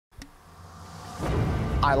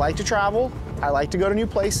I like to travel. I like to go to new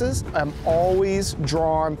places. I'm always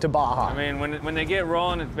drawn to Baja. I mean, when they get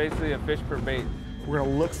rolling, it's basically a fish per bait. We're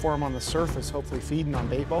gonna look for them on the surface, hopefully feeding on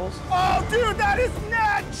bait balls. Oh, dude, that is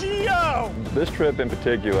Nat Geo! This trip in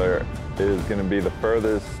particular is gonna be the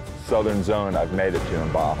furthest southern zone I've made it to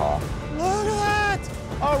in Baja. Look at that!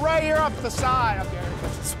 Oh, right here up the side. Up there.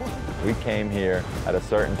 We came here at a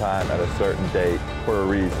certain time, at a certain date, for a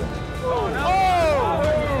reason. Oh, no.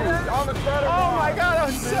 Oh my God, that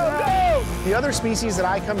was so dope! The other species that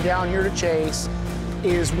I come down here to chase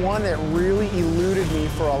is one that really eluded me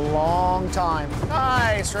for a long time.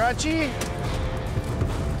 Nice, Rucci.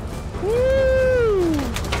 Woo!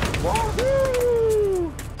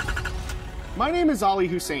 Wahoo! My name is Ali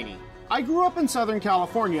Hussainy. I grew up in Southern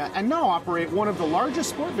California and now operate one of the largest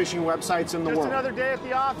sport fishing websites in the world. Just another day at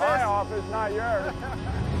the office? My office, not yours.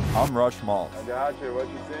 I'm Rush Maltz. I got you. What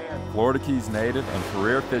you seeing? Florida Keys native and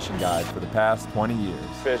career fishing guide for the past 20 years.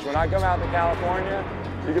 Fish. When I come out to California,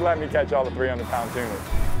 you can let me catch all the 300-pound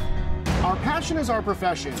tunas. Our passion is our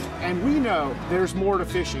profession, and we know there's more to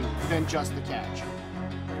fishing than just the catch.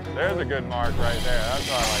 There's a good mark right there. That's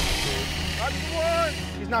what I like to see. That's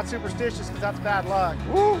one. He's not superstitious because that's bad luck.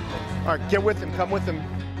 Woo! All right, get with him. Come with him.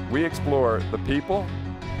 We explore the people,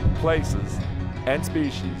 places, and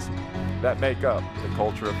species that make up the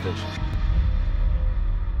culture of fishing.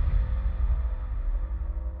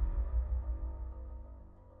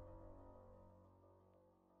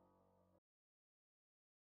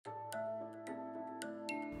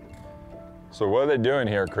 So what are they doing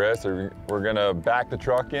here, Chris? We're gonna back the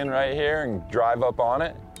truck in right here and drive up on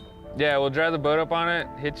it? Yeah, we'll drive the boat up on it,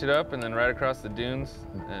 hitch it up, and then right across the dunes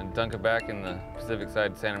and dunk it back in the Pacific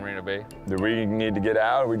side, Santa Marina Bay. Do we need to get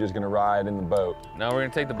out, or are we just gonna ride in the boat? No, we're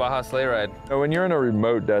gonna take the Baja sleigh ride. So when you're in a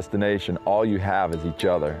remote destination, all you have is each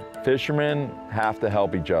other. Fishermen have to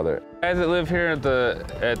help each other. Guys that live here at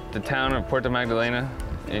the town of Isla Magdalena,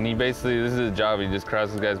 and this is his job, he just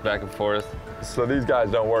crosses guys back and forth. So these guys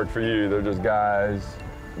don't work for you, they're just guys,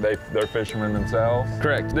 they're fishermen themselves?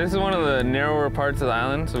 Correct. This is one of the narrower parts of the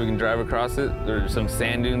island, so we can drive across it. There's some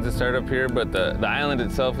sand dunes that start up here, but the island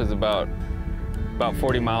itself is about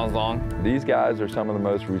 40 miles long. These guys are some of the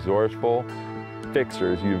most resourceful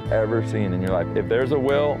fixers you've ever seen in your life. If there's a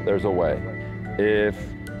will, there's a way. If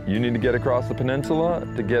you need to get across the peninsula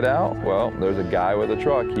to get out, well, there's a guy with a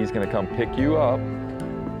truck. He's gonna come pick you up,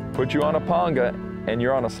 put you on a panga, and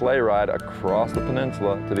you're on a sleigh ride across the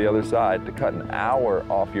peninsula to the other side to cut an hour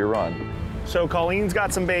off your run. So Colleen's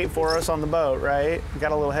got some bait for us on the boat, right? We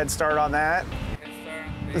got a little head start on that.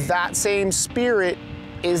 That same spirit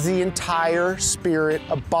is the entire spirit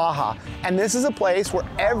of Baja. And this is a place where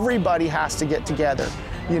everybody has to get together,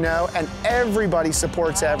 you know, and everybody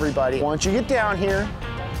supports everybody. Once you get down here,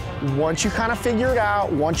 once you kind of figure it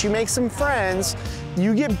out, once you make some friends,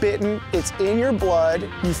 you get bitten, it's in your blood,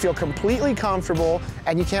 you feel completely comfortable,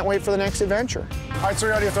 and you can't wait for the next adventure. All right, so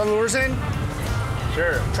we're ready to throw the lures in?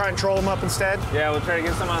 Sure. Try and troll them up instead? Yeah, we'll try to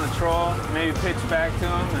get some on the troll, maybe pitch back to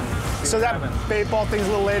them. And so that bait ball thing's a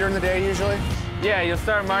little later in the day usually? Yeah, you'll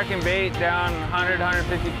start marking bait down 100,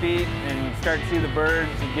 150 feet, and you start to see the birds,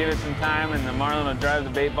 you give it some time, and the marlin will drive the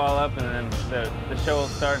bait ball up, and then the show will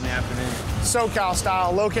start in the afternoon. SoCal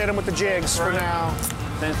style, locate them with the jigs for now.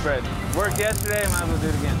 Same spread. Worked yesterday, might as well do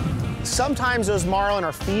it again. Sometimes those marlin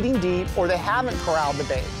are feeding deep or they haven't corralled the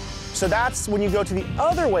bait. So that's when you go to the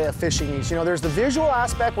other way of fishing these. You know, there's the visual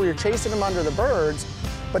aspect where you're chasing them under the birds,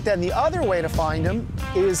 but then the other way to find them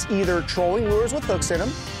is either trolling lures with hooks in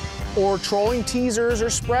them or trolling teasers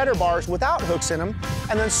or spreader bars without hooks in them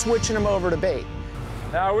and then switching them over to bait.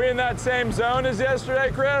 Now, are we in that same zone as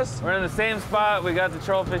yesterday, Chris? We're in the same spot. We got the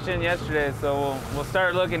troll fish in yesterday, so we'll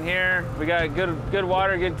start looking here. We got good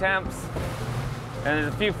water, good temps, and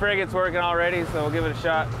there's a few frigates working already, so we'll give it a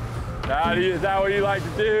shot. Is that what you like to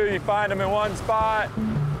do? You find them in one spot.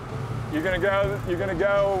 You're gonna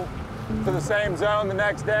go to the same zone the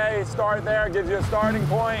next day. Start there, gives you a starting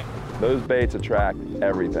point. Those baits attract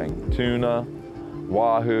everything: tuna,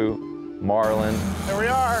 wahoo, marlin. There we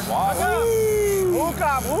are. Wahoo! Hook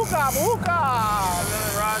up, hook up, hook up!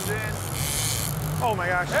 Another rod's in. Oh my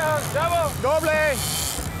gosh. Yeah, double! Doble!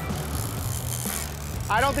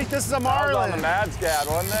 I don't think this is a marlin. That was on the Mad Scat,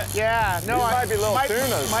 wasn't it? Yeah, no. These might be little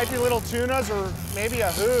tunas. Might be little tunas or maybe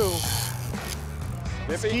a who.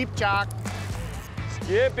 Skippy? Skipjack.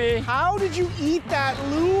 Skippy. How did you eat that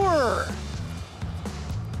lure?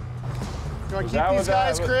 You want to keep these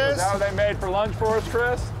guys, Chris? Is that what they made for lunch for us,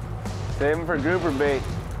 Chris? Save them for grouper bait.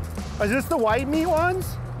 Is this the white meat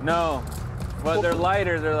ones? No, but they're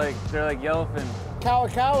lighter. They're like yellowfin.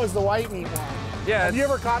 Calico is the white meat one. Yeah. Have you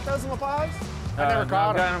ever caught those in La Paz? I never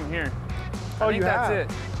caught them. I've got them here. Oh, I think that's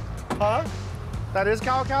it. Huh? That is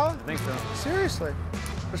calico? I think so. Seriously?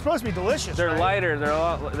 They're supposed to be delicious, They're right? lighter.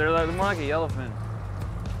 They're more like a yellowfin.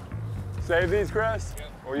 Save these, Chris?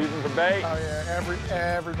 We're using for bait? Oh yeah,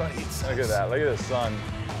 everybody eats Look at those. that, look at the sun.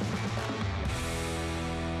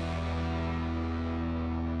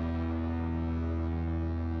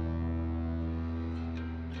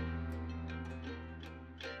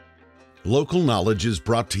 Local knowledge is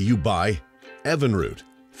brought to you by Evinrude,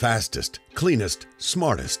 fastest, cleanest,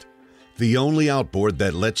 smartest. The only outboard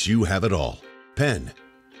that lets you have it all. Penn,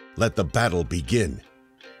 let the battle begin.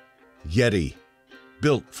 Yeti,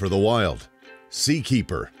 built for the wild.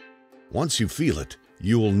 Seakeeper, once you feel it,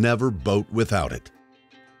 you will never boat without it.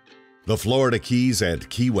 The Florida Keys and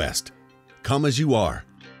Key West, come as you are.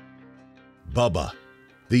 Bubba,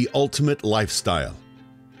 the ultimate lifestyle.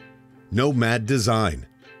 Nomad Design,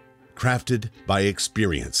 crafted by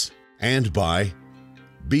experience, and by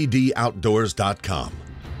bdoutdoors.com.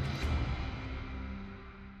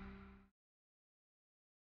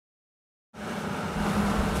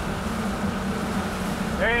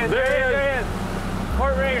 There he is. There he is.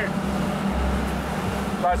 Port rigger.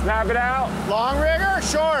 If I snap it out? Long rigger,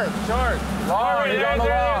 short. Short. Long, he's on the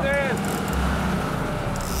long. There he is.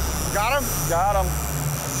 Got him? Got him.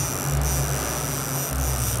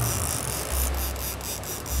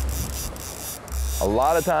 A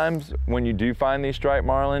lot of times when you do find these striped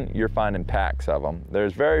marlin, you're finding packs of them.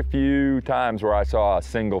 There's very few times where I saw a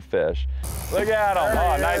single fish. Look at him.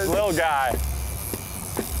 Oh, nice little guy.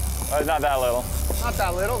 Oh, he's not that little. Not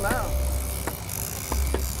that little, no.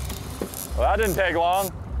 Well, that didn't take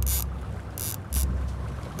long.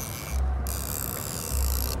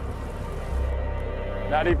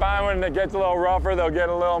 Now, do you find when it gets a little rougher, they'll get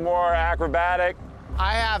a little more acrobatic?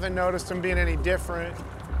 I haven't noticed them being any different.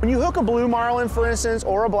 When you hook a blue marlin, for instance,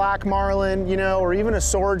 or a black marlin, you know, or even a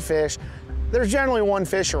swordfish, there's generally one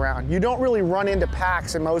fish around. You don't really run into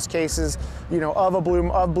packs in most cases, you know, of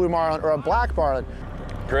blue marlin or a black marlin.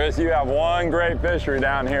 Chris, you have one great fishery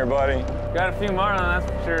down here, buddy. Got a few marlin, that's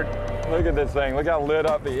for sure. Look at this thing. Look how lit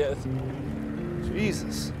up he is.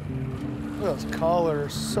 Jesus. Look at those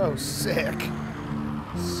colors, so sick.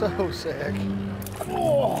 So sick.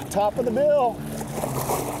 Oh, top of the bill.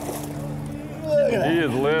 Look at that. He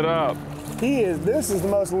is lit up. This is the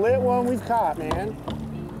most lit one we've caught, man.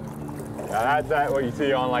 Now that's what you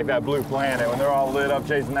see on like that blue planet when they're all lit up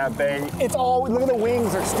chasing that bait. It's all, look at the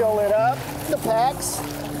wings are still lit up. The pecks.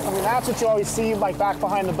 I mean, that's what you always see like back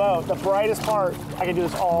behind the boat. The brightest part. I can do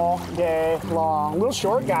this all day long. Little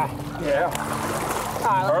short guy. Yeah.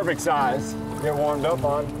 Perfect size. Get warmed up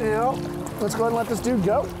on. Yeah. Let's go ahead and let this dude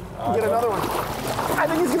go. Get another one. I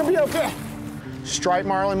think he's gonna be okay. Striped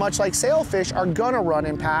marlin, much like sailfish, are gonna run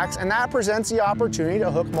in packs, and that presents the opportunity to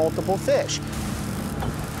hook multiple fish.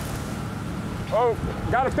 Oh,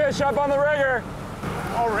 got a fish up on the rigger.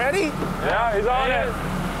 Already? Yeah, he's on it.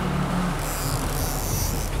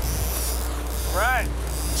 All right.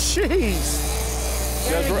 Jeez.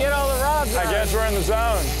 Can't even get all the rods I out. guess we're in the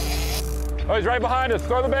zone. Oh, he's right behind us.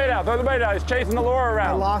 Throw the bait out. Throw the bait out. He's chasing the lure I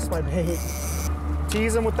around. lost my bait.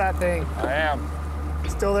 Tease him with that thing. I am.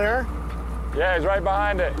 Still there? Yeah, he's right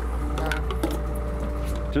behind it.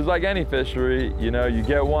 Just like any fishery, you know, you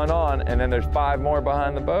get one on and then there's 5 more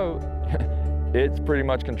behind the boat. It's pretty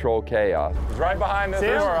much controlled chaos. He's right behind this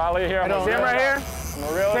lure. I'll leave here. See him right here?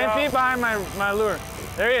 10 feet behind my lure.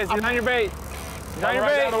 There he is. He's on your bait. He's on your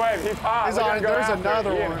right bait. down the wave. He's hot. He's on it. There's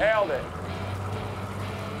another He one. inhaled it.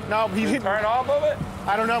 No, he didn't. Turn off of it.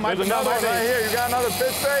 I don't know. There's another one right here. You got another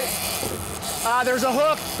fish bait? There's a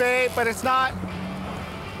hook bait, but it's not.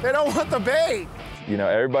 They don't want the bait. You know,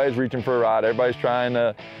 everybody's reaching for a rod. Everybody's trying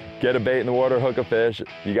to get a bait in the water, hook a fish.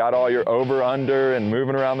 You got all your over, under, and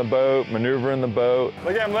moving around the boat, maneuvering the boat.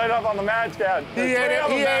 Look at him lit up on the match cat. He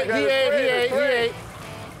ate.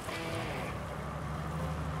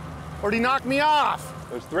 Or did he knock me off?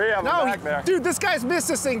 There's 3 of them back there. Dude, this guy's missed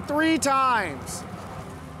this thing 3 times.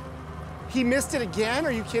 He missed it again?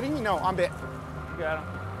 Are you kidding me? No, I'm bit. You got him.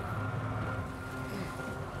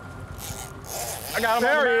 I got him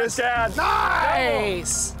on the match cat.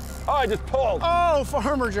 Nice! Oh, I just pulled. Oh,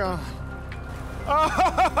 Farmer John.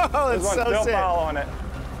 Oh, There's that's one so still sick. following it.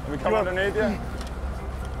 Let me come underneath you.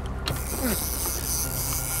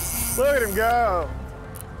 Look at him go.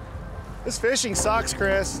 This fishing sucks,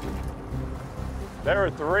 Chris. There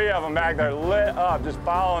were 3 of them back there lit up, just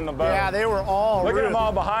following the boat. Yeah, they were all Look at them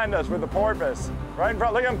all behind us with the porpoise. Right in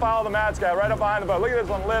front. Look at him follow the match cat right up behind the boat. Look at this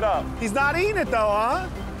one lit up. He's not eating it though, huh?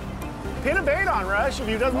 Pin a bait on, Rush, if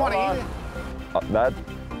he doesn't want to eat it. That's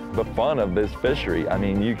the fun of this fishery. I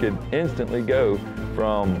mean, you could instantly go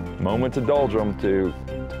from moments of doldrum to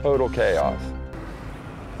total chaos.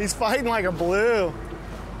 He's fighting like a blue.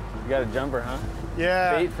 You got a jumper, huh?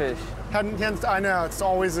 Yeah. Bait fish. I know, it's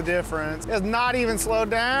always a difference. It's not even slowed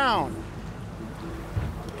down.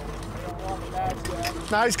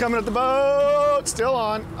 Now he's coming at the boat, still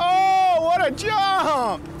on. Oh, what a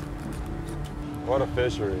jump! What a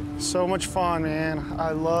fishery. So much fun, man.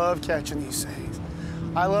 I love catching these things.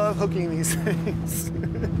 I love hooking these things.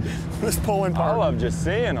 This pulling part. I love just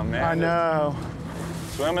seeing them, man. I know.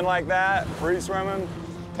 Swimming like that, free swimming,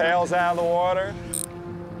 tails out of the water.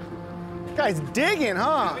 Guy's digging,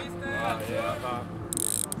 huh?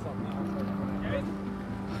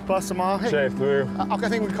 Bust them off. Hey, Shave through. I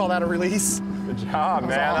think we call that a release. Good job,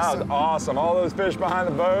 man. awesome. That was awesome. All those fish behind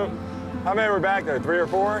the boat. How many were back there? 3 or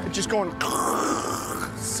 4? Just going.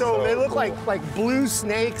 So they look cool. like blue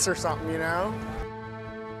snakes or something, you know?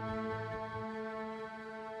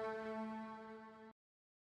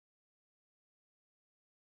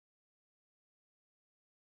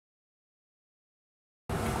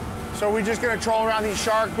 So are we just gonna troll around these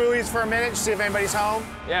shark buoys for a minute, see if anybody's home?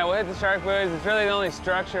 Yeah, we'll hit the shark buoys. It's really the only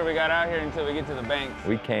structure we got out here until we get to the banks.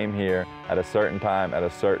 We came here at a certain time, at a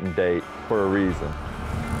certain date, for a reason.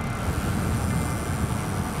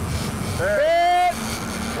 Fit!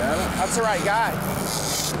 That's the right guy.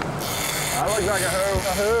 That looks like a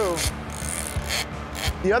who.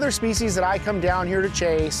 The other species that I come down here to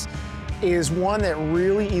chase is one that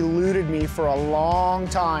really eluded me for a long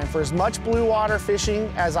time. For as much blue water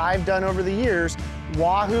fishing as I've done over the years,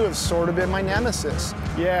 wahoo have sort of been my nemesis.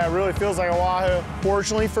 Yeah, it really feels like a wahoo.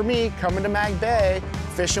 Fortunately for me, coming to Mag Bay,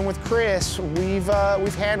 fishing with Chris, we've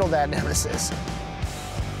handled that nemesis.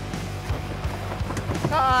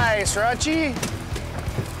 Nice, Rutchie.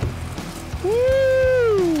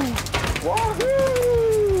 Woo!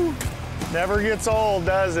 Wahoo! Never gets old,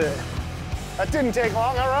 does it? That didn't take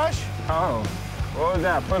long, huh, Rush? Oh, what was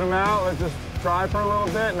that? Put them out, let's just try for a little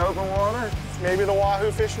bit in open water? Maybe the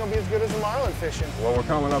wahoo fishing will be as good as the marlin fishing. Well, we're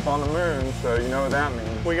coming up on the moon, so you know what that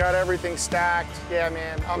means. We got everything stacked. Yeah,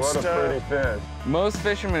 man, I'm What stoked. a pretty fish. Most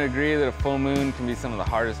fishermen agree that a full moon can be some of the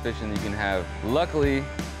hardest fishing you can have. Luckily,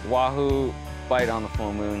 wahoo bite on the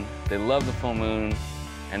full moon. They love the full moon,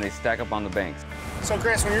 and they stack up on the banks. So,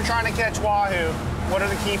 Chris, when you're trying to catch wahoo, what are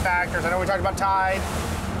the key factors? I know we talked about tide,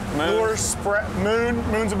 Moon. lure, spread,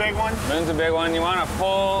 moon's a big one. Moon's a big one. You want a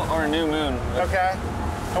full or a new moon. Okay.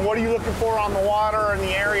 And what are you looking for on the water or in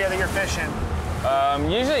the area that you're fishing?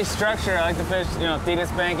 Usually structure. I like to fish, Thetis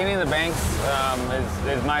Bank. Any of the banks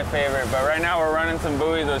is my favorite. But right now we're running some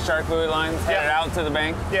buoys, those shark buoy lines, headed out to the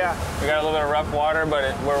bank. Yeah. We got a little bit of rough water,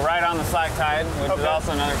 but we're right on the slack tide, which is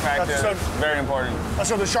also another factor that's very important.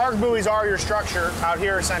 So the shark buoys are your structure out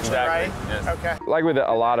here, essentially, Exactly, right? yes. Okay. Like with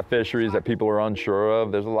a lot of fisheries that people are unsure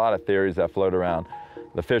of, there's a lot of theories that float around.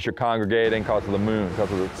 The fish are congregating because of the moon,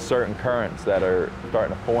 because of the certain currents that are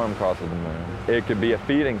starting to form because of the moon. It could be a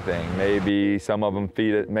feeding thing. Maybe some of them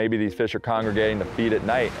feed it, maybe these fish are congregating to feed at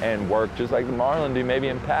night and work just like the marlin do, maybe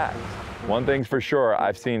in packs. One thing's for sure,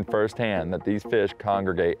 I've seen firsthand that these fish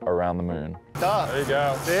congregate around the moon. There you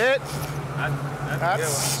go. That's it. That's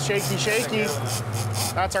a good one. shaky.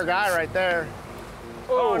 That's our guy right there.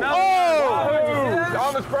 Oh, no! Oh!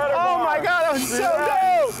 On the spreader Oh bar. my God, that was so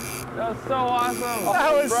dope! That was so awesome.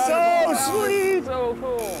 That was so sweet! So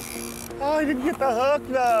cool. Oh, I didn't get the hook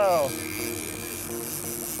though.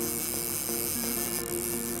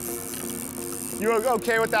 You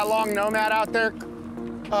okay with that long nomad out there,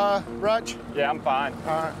 Rutch? Yeah, I'm fine.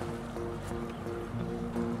 All right.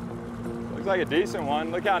 Looks like a decent one.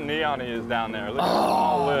 Look how neon he is down there. Look, it's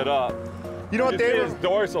all lit up. You know what You can see his they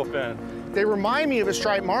dorsal fin. remind me of a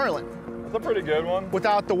striped marlin That's a pretty good one.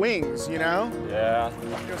 without the wings, you know? Yeah.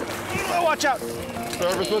 Oh, watch out!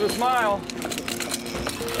 Service with a smile.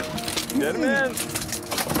 Get him in.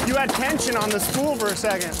 You had tension on the spool for a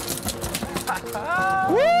second.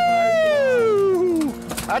 Woo!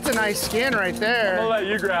 That's a nice skin right I'm there. gonna let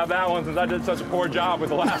you grab that one since I did such a poor job with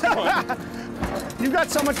the last one. You got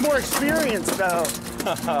so much more experience though.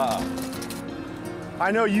 I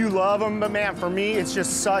know you love them, but man, for me, it's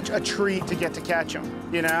just such a treat to get to catch them,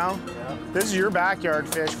 you know? Yeah. This is your backyard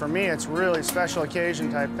fish. For me, it's really special occasion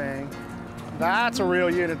type thing. That's a real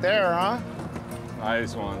unit there, huh?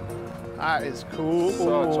 Nice one. That is cool.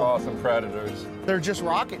 Such awesome predators. They're just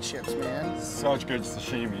rocket ships, man. Such good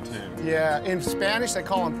sashimi too. Yeah, in Spanish, they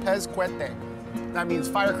call them pez cuete. That means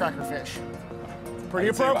firecracker fish. Pretty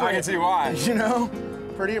I appropriate. can see why. You know,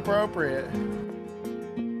 pretty appropriate.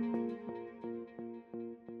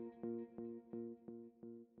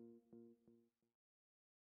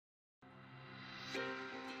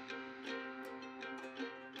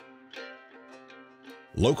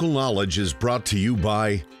 Local knowledge is brought to you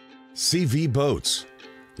by CV Boats.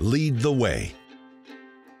 Lead the way.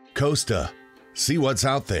 Costa. See what's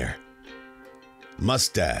out there.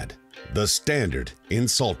 Mustad. The standard in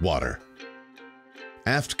saltwater.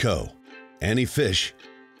 Aftco. Any fish,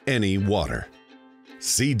 any water.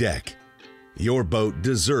 Sea Deck. Your boat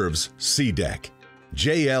deserves Sea Deck.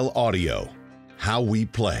 JL Audio. How we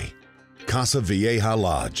play. Casa Vieja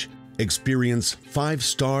Lodge. Experience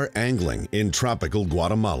 5-star angling in tropical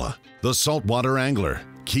Guatemala. The Saltwater Angler,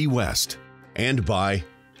 Key West. And by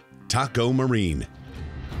Taco Marine.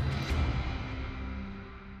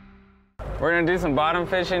 We're gonna do some bottom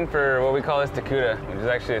fishing for what we call Estacuda, which is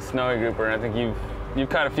actually a snowy grouper, and I think you've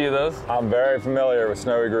caught a few of those. I'm very familiar with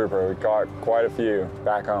snowy grouper. We caught quite a few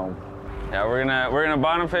back home. Yeah, we're gonna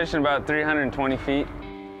bottom fish in about 320 feet.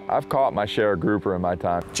 I've caught my share of grouper in my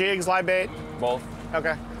time. Jigs, live bait? Both.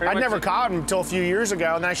 Okay. I'd never caught him until a few years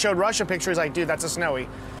ago, and then I showed Rush a picture. He's like, dude, that's a snowy.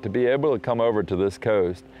 To be able to come over to this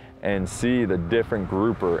coast and see the different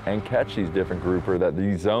grouper and catch these different grouper that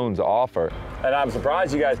these zones offer. And I'm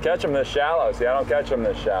surprised you guys catch them this shallow. See, I don't catch them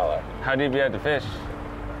this shallow. How deep you had to fish?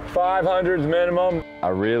 500s minimum. I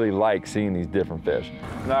really like seeing these different fish.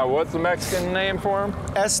 Now, what's the Mexican name for them?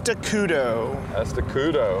 Estacudo.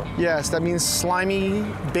 Estacudo. Yes, that means slimy,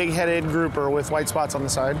 big-headed grouper with white spots on the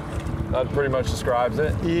side. That pretty much describes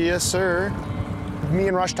it. Yes, sir. Me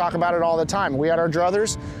and Rush talk about it all the time. We had our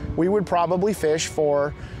druthers. We would probably fish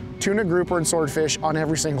for tuna, grouper, and swordfish on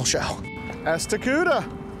every single show. Estacuda.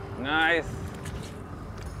 Nice.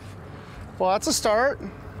 Well, that's a start.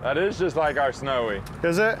 That is just like our snowy.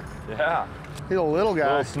 Is it? Yeah. He's a little guy.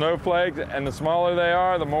 Little snowflakes, and the smaller they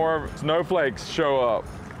are, the more snowflakes show up,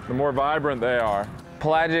 the more vibrant they are.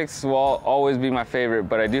 Pelagics will always be my favorite,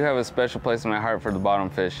 but I do have a special place in my heart for the bottom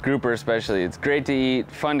fish. Grouper especially. It's great to eat,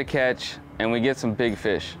 fun to catch, and we get some big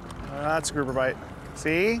fish. That's a grouper bite.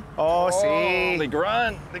 See? Oh, see? They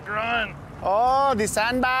grunt, they grunt. Oh, the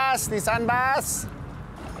sand bass, the sand bass.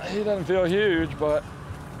 He doesn't feel huge, but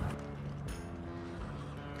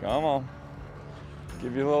come on.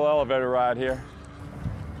 Give you a little elevator ride here.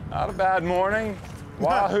 Not a bad morning.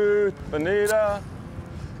 Wahoo, bonita.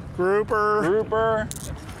 Grouper. Grouper,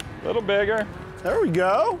 a little bigger. There we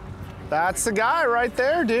go. That's the guy right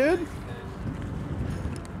there, dude.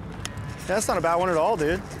 That's not a bad one at all,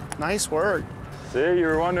 dude. Nice work. See, you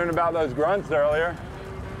were wondering about those grunts earlier.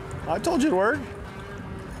 I told you it worked.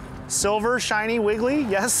 Silver, shiny, wiggly.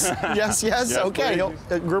 Yes, yes, yes. Yes, okay,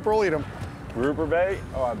 grouper will eat him. Grouper bait?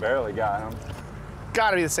 Oh, I barely got him.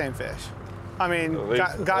 Gotta be the same fish. I mean,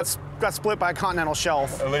 got split by a continental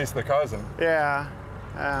shelf. At least the cousin. Yeah.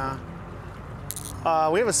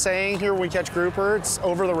 We have a saying here when we catch grouper, it's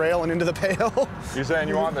over the rail and into the pail. You're saying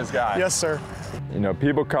you want this guy? Yes, sir. You know,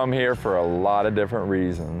 people come here for a lot of different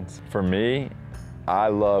reasons. For me, I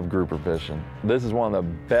love grouper fishing. This is one of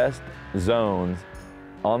the best zones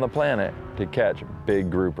on the planet to catch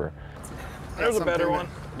big grouper. There's a better one.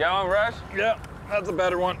 Got one, Rush? Yeah, that's a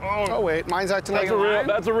better one. Oh wait, mine's acting like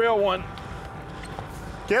That's a real one.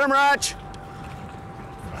 Get him, Rutch.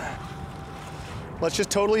 Let's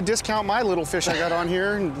just totally discount my little fish I got on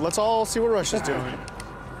here, and let's all see what Rush is doing.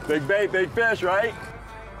 Big bait, big fish, right?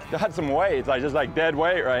 Got some weight. It's like just like dead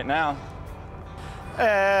weight right now.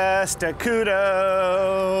 Estacudo.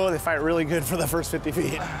 They fight really good for the first 50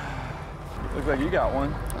 feet. Looks like you got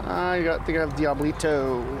one. I think I have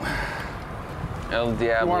Diablito. El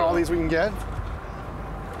Diablo. You want all these we can get?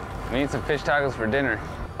 We need some fish tacos for dinner.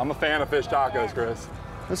 I'm a fan of fish tacos, Chris.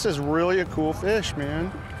 This is really a cool fish,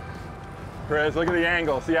 man. Chris, look at the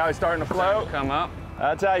angle. See how he's starting to float? Come up.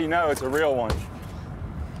 That's how you know it's a real one.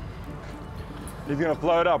 He's gonna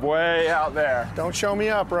float up way out there. Don't show me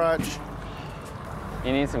up, Rutch.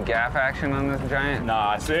 You need some gaff action on this giant? Nah,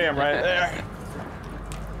 I see him right there.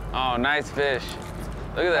 Oh, nice fish.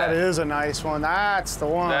 Look at that. That is a nice one. That's the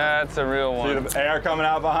one. That's a real one. See the air coming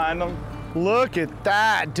out behind him? Look at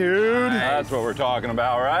that, dude. Nice. That's what we're talking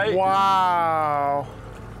about, right? Wow.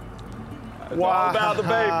 It's all about the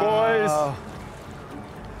bait, boys.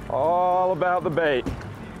 All about the bait.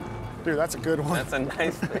 Dude, that's a good one. That's a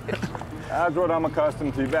nice fish. That's what I'm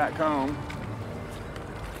accustomed to back home.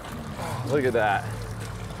 Look at that.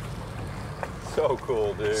 So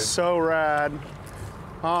cool, dude. So rad.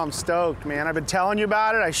 Oh, I'm stoked, man. I've been telling you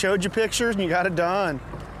about it. I showed you pictures and you got it done.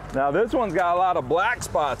 Now this one's got a lot of black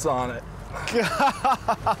spots on it.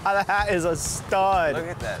 God, that is a stud. Look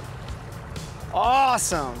at that.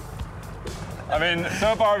 Awesome. I mean,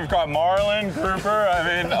 so far we've caught marlin, grouper,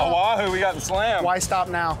 I mean, a wahoo, we got the slam. Why stop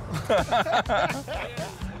now?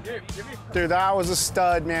 Dude, that was a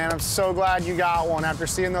stud, man. I'm so glad you got one after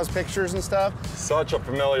seeing those pictures and stuff. Such a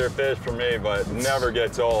familiar fish for me, but never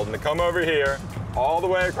gets old. And to come over here, all the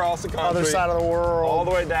way across the country, Other side of the world, all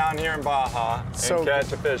the way down here in Baja, and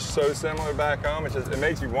catch a fish so similar back home, it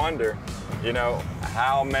makes you wonder, you know,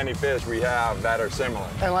 how many fish we have that are similar.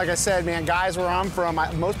 And like I said, man, guys, where I'm from,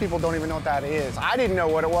 most people don't even know what that is. I didn't know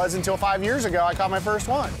what it was until 5 years ago. I caught my first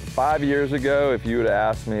one. 5 years ago, if you would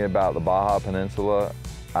have asked me about the Baja Peninsula,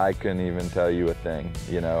 I couldn't even tell you a thing.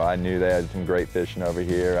 You know, I knew they had some great fishing over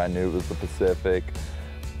here. I knew it was the Pacific,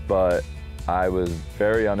 but I was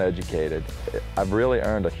very uneducated. I've really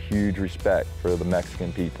earned a huge respect for the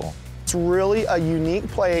Mexican people. It's really a unique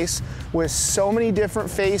place with so many different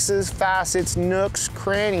faces, facets, nooks,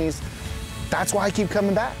 crannies. That's why I keep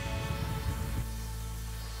coming back.